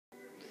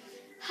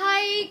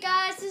Hey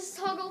guys, this is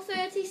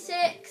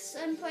Toggle36.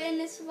 I'm playing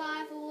the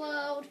survival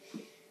world.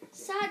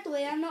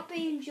 Sadly, I'm not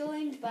being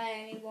joined by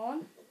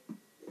anyone.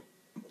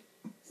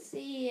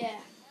 See ya.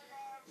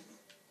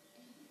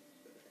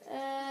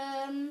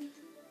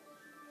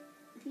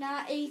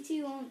 Nah,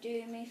 80 won't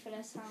do me for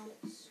this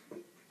house.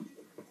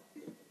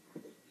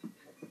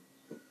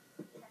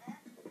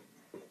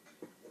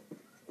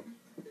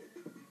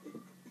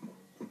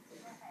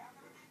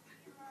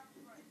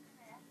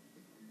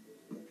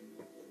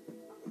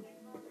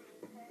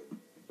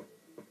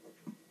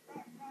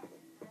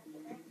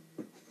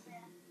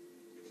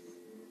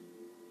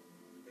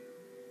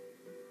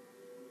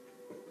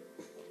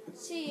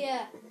 See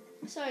ya.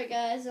 Sorry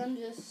guys, I'm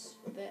just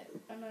a bit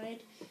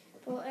annoyed.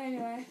 But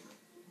anyway.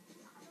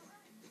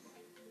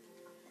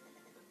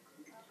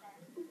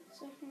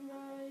 Second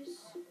guys.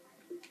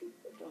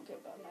 Don't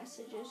get bad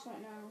messages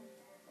right now.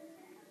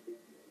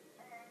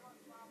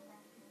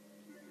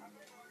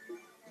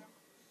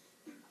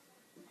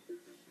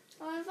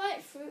 I'll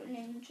invite Fruit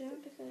Ninja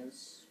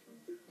because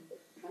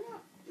why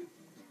not?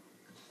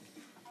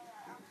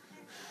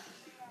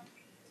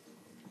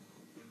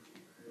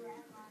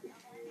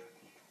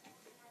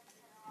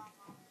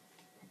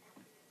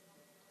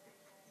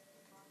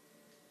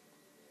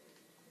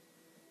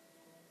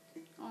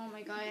 Oh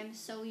my god, I'm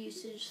so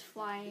used to just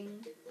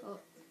flying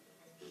up.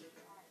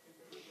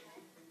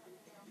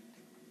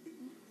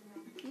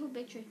 Oh,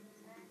 big tree.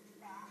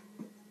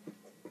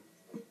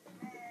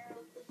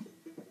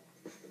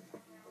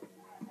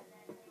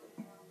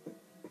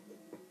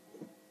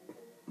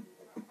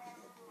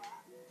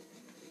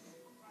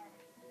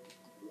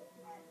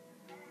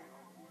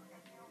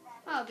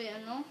 That'll be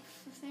enough,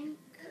 I think.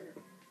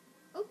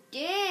 Oh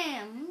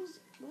damn!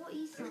 What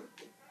is that?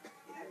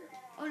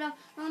 Oh no,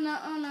 oh no,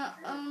 oh no,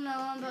 oh no,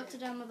 I'm about to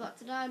die, I'm about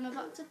to die, I'm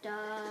about to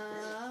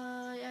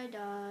die. I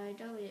died,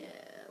 oh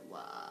yeah,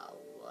 wow,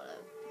 what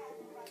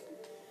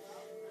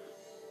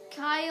a...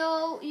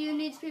 Kyle, you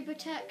need to be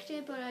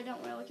protected, but I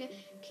don't really care.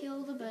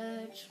 Kill the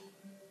bird.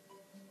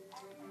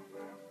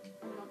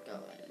 I'm not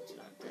going into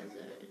that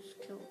desert, it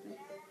just killed me.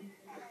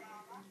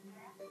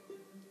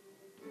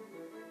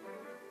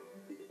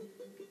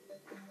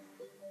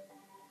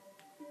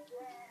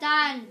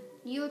 Dan,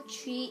 you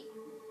cheat.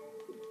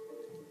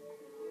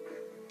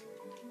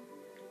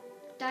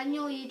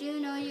 Daniel, you do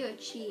know you're a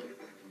cheat.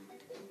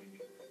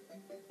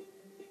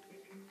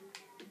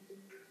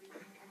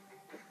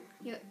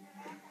 You're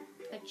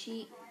a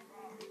cheat.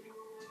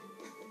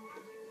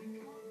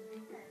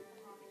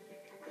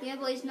 Yeah,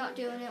 but he's not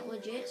doing it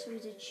legit, so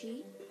he's a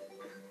cheat.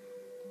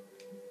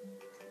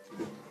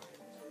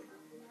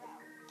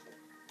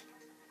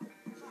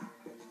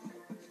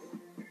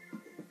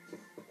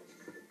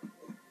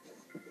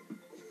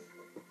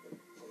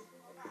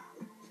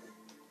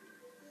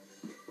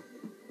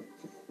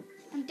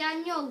 And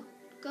Daniel,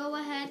 go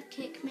ahead,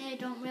 kick me, I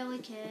don't really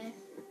care.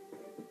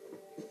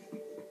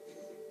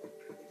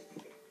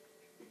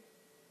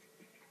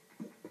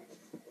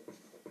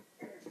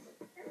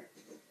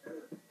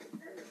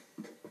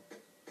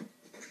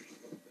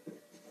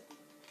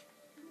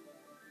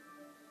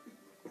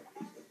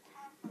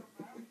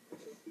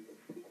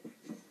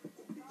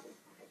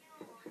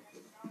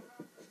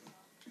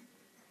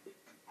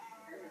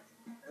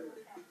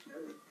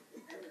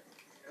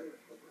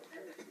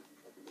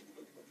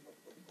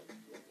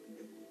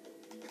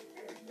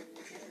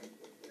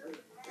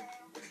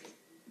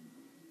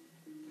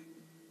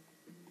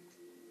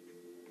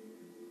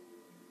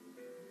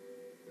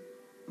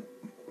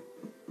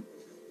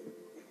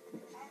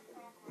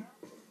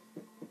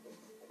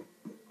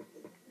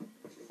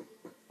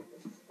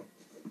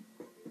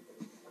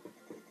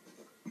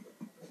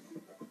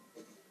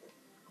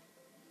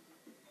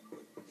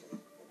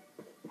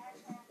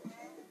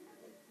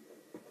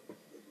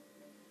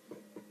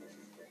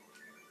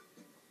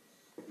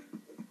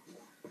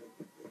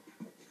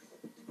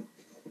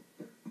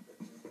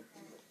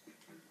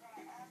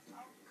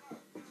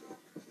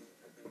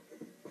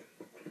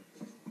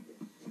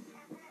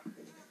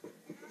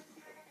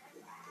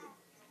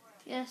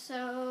 Yeah,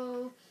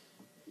 so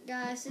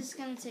guys, this is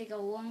gonna take a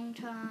long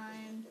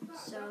time,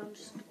 so I'm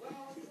just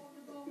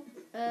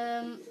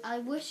I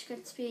wish I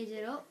could speed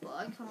it up, but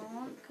I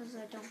can't because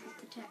I don't have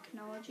the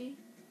technology.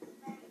 So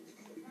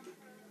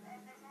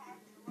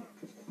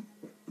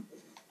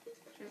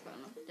I've got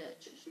enough dirt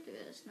to just do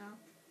this now.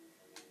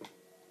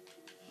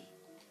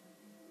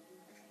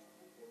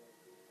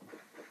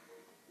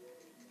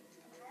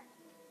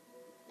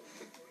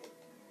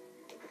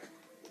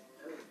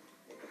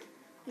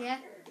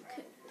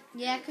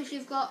 Yeah, because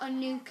you've got a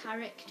new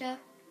character.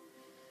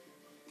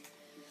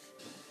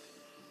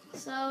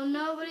 So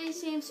nobody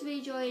seems to be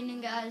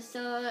joining, guys.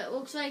 So it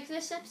looks like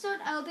this episode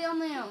I'll be on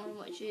my own,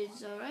 which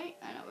is alright.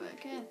 I don't really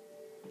care.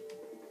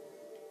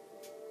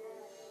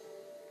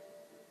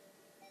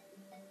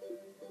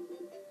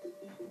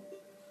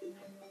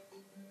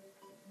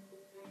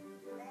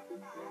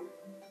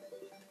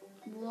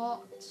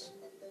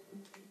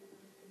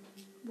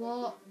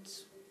 What?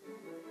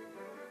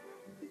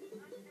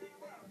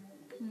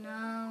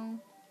 No,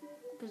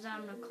 because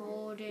I'm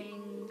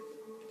recording.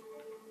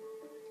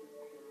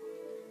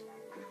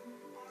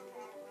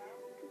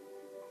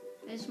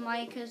 His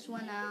mic has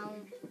went out.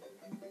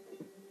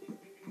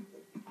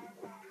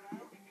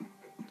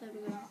 There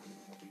we go.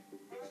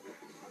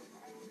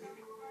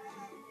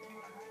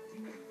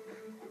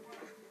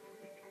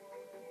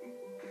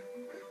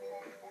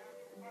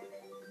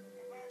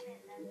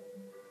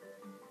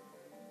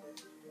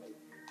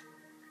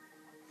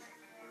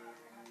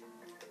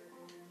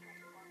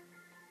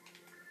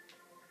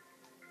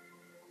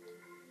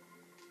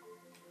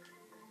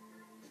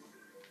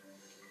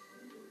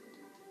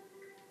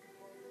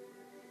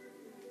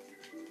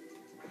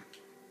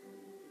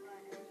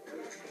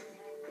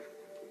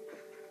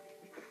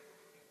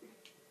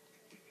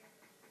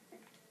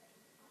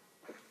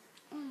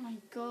 Oh my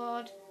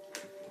god.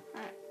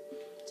 Right.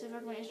 See if I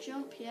can make his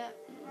jump yet.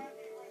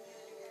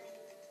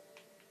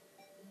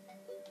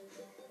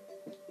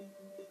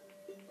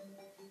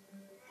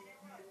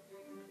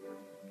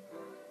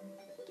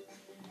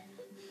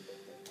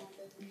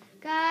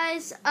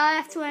 Guys, I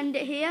have to end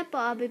it here, but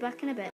I'll be back in a bit.